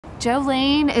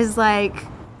Jolene is like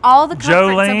all the comforts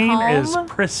Jolene of home.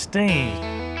 is pristine.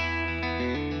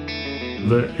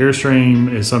 The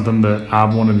Airstream is something that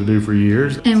I've wanted to do for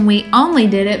years. And we only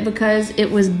did it because it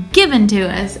was given to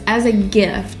us as a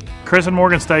gift. Chris and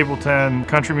Morgan Stapleton,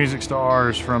 country music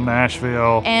stars from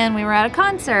Nashville. And we were at a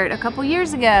concert a couple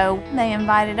years ago. They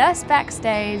invited us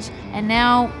backstage, and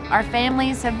now our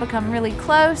families have become really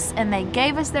close, and they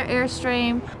gave us their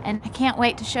Airstream, and I can't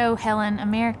wait to show Helen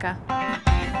America.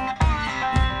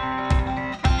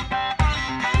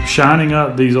 Shining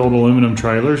up these old aluminum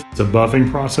trailers, it's a buffing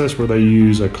process where they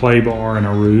use a clay bar and a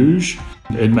rouge.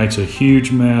 It makes a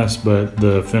huge mess, but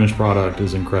the finished product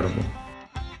is incredible.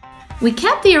 We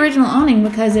kept the original awning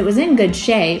because it was in good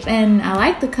shape, and I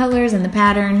like the colors and the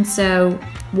patterns, so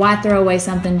why throw away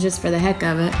something just for the heck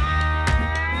of it?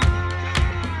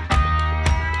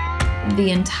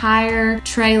 The entire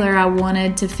trailer I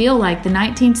wanted to feel like the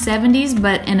 1970s,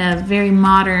 but in a very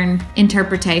modern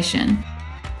interpretation.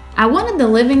 I wanted the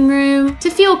living room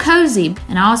to feel cozy,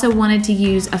 and I also wanted to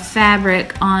use a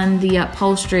fabric on the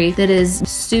upholstery that is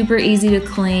super easy to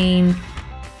clean.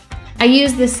 I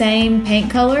used the same paint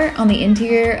color on the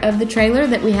interior of the trailer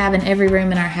that we have in every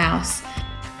room in our house.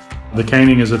 The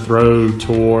caning is a throw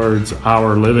towards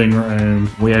our living room.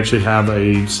 We actually have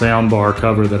a sound bar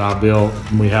cover that I built,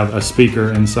 and we have a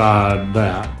speaker inside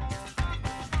that.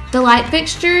 The light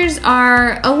fixtures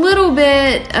are a little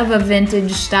bit of a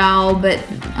vintage style, but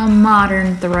a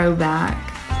modern throwback.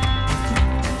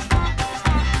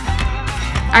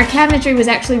 Our cabinetry was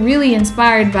actually really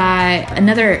inspired by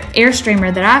another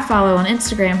Airstreamer that I follow on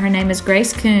Instagram. Her name is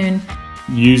Grace Kuhn.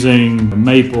 Using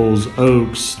maples,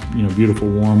 oaks, beautiful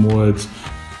warm woods.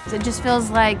 It just feels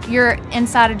like you're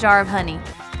inside a jar of honey.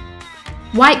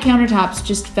 White countertops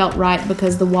just felt right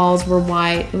because the walls were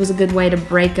white. It was a good way to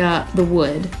break up the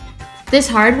wood. This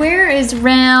hardware is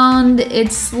round,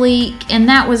 it's sleek, and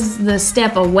that was the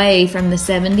step away from the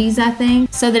 70s, I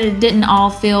think, so that it didn't all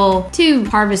feel too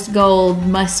harvest gold,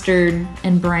 mustard,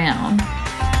 and brown.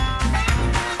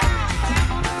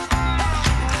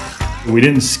 We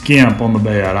didn't skimp on the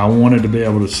bed. I wanted to be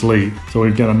able to sleep. So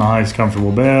we've got a nice,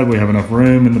 comfortable bed. We have enough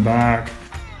room in the back.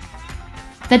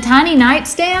 The tiny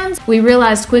nightstands, we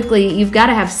realized quickly you've got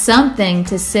to have something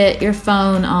to sit your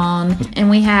phone on, and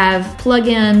we have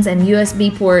plug-ins and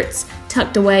USB ports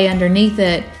tucked away underneath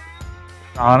it.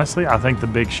 Honestly, I think the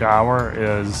big shower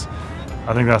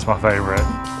I think that's my favorite.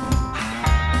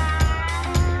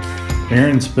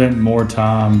 Erin spent more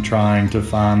time trying to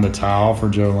find the towel for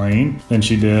Jolene than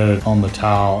she did on the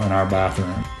towel in our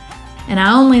bathroom. And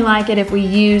I only like it if we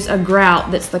use a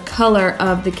grout that's the color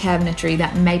of the cabinetry,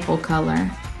 that maple color.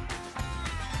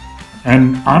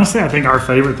 And honestly, I think our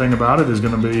favorite thing about it is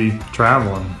going to be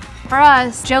traveling. For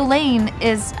us, Jolene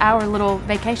is our little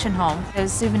vacation home.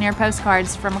 Those souvenir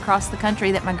postcards from across the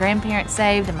country that my grandparents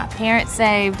saved and my parents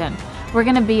saved, and we're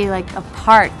going to be like a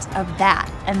part of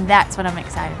that, and that's what I'm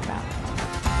excited about.